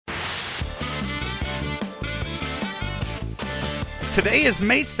Today is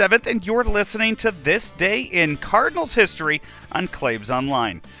May 7th, and you're listening to This Day in Cardinals History on Claibs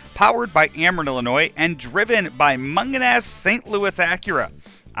Online, powered by Ameren, Illinois, and driven by Mungenast St. Louis Acura.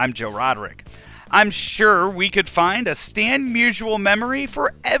 I'm Joe Roderick. I'm sure we could find a Stan Musial memory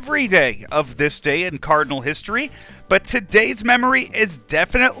for every day of This Day in Cardinal History, but today's memory is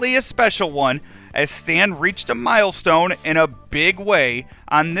definitely a special one, as Stan reached a milestone in a big way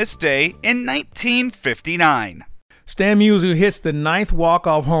on this day in 1959. Stan Musial hits the 9th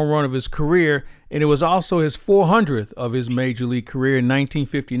walk-off home run of his career, and it was also his 400th of his major league career in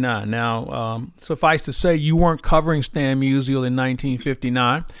 1959. Now, suffice to say, you weren't covering Stan Musial in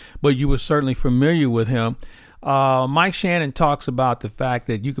 1959, but you were certainly familiar with him. Mike Shannon talks about the fact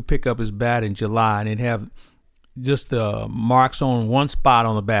that you could pick up his bat in July and it'd have just the marks on one spot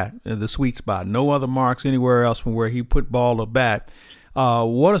on the bat, the sweet spot. No other marks anywhere else from where he put ball to bat.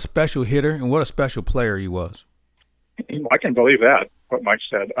 What a special hitter and what a special player he was. I can believe that, what Mike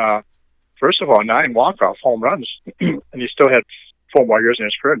said. First of all, 9 walk-off home runs, and he still had 4 more years in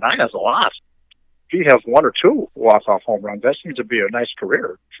his career. 9 is a lot. If you have 1 or 2 walk-off home runs, that seems to be a nice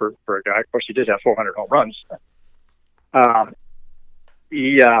career for a guy. Of course, he did have 400 home runs.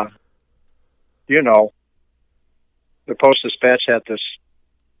 The Post-Dispatch had this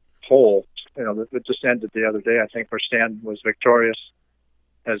poll, that just ended the other day, I think, where Stan was victorious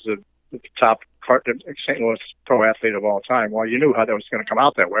as the top St. Louis pro athlete of all time. Well, you knew how that was going to come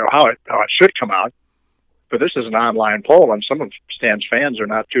out that way, or how it should come out. But this is an online poll, and some of Stan's fans are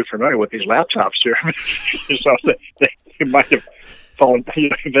not too familiar with these laptops here. So they might have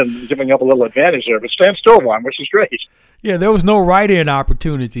been giving up a little advantage there. But Stan still won, which is great. Yeah, there was no write-in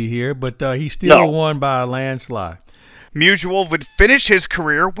opportunity here, but he still won by a landslide. Musial would finish his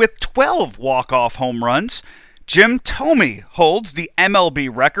career with 12 walk-off home runs. Jim Thome holds the MLB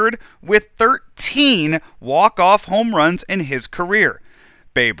record with 13 walk-off home runs in his career.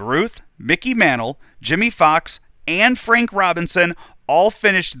 Babe Ruth, Mickey Mantle, Jimmy Fox, and Frank Robinson all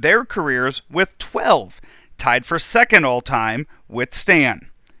finished their careers with 12, tied for second all-time with Stan.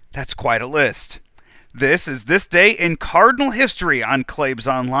 That's quite a list. This is This Day in Cardinal History on Claibs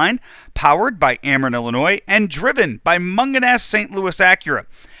Online, powered by Ameren, Illinois, and driven by Mungenast St. Louis Acura.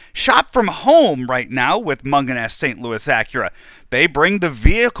 Shop from home right now with Mungenast St. Louis Acura. They bring the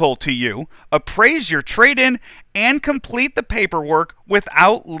vehicle to you, appraise your trade-in, and complete the paperwork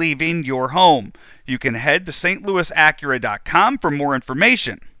without leaving your home. You can head to stlouisacura.com for more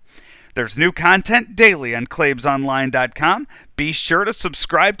information. There's new content daily on claibsonline.com. Be sure to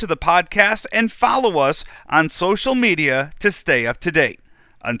subscribe to the podcast and follow us on social media to stay up to date.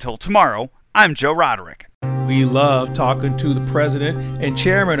 Until tomorrow, I'm Joe Roderick. We love talking to the president and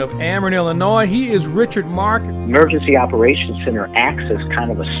chairman of Ameren, Illinois. He is Richard Mark. Emergency Operations Center acts as kind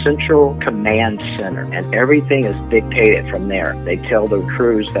of a central command center, and everything is dictated from there. They tell the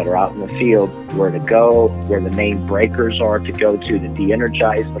crews that are out in the field where to go, where the main breakers are to go to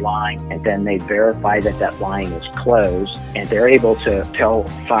de-energize the line, and then they verify that that line is closed, and they're able to tell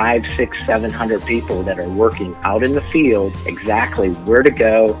 500, 600, 700 people that are working out in the field exactly where to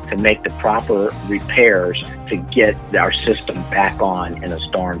go to make the proper repairs to get our system back on in a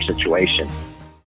storm situation.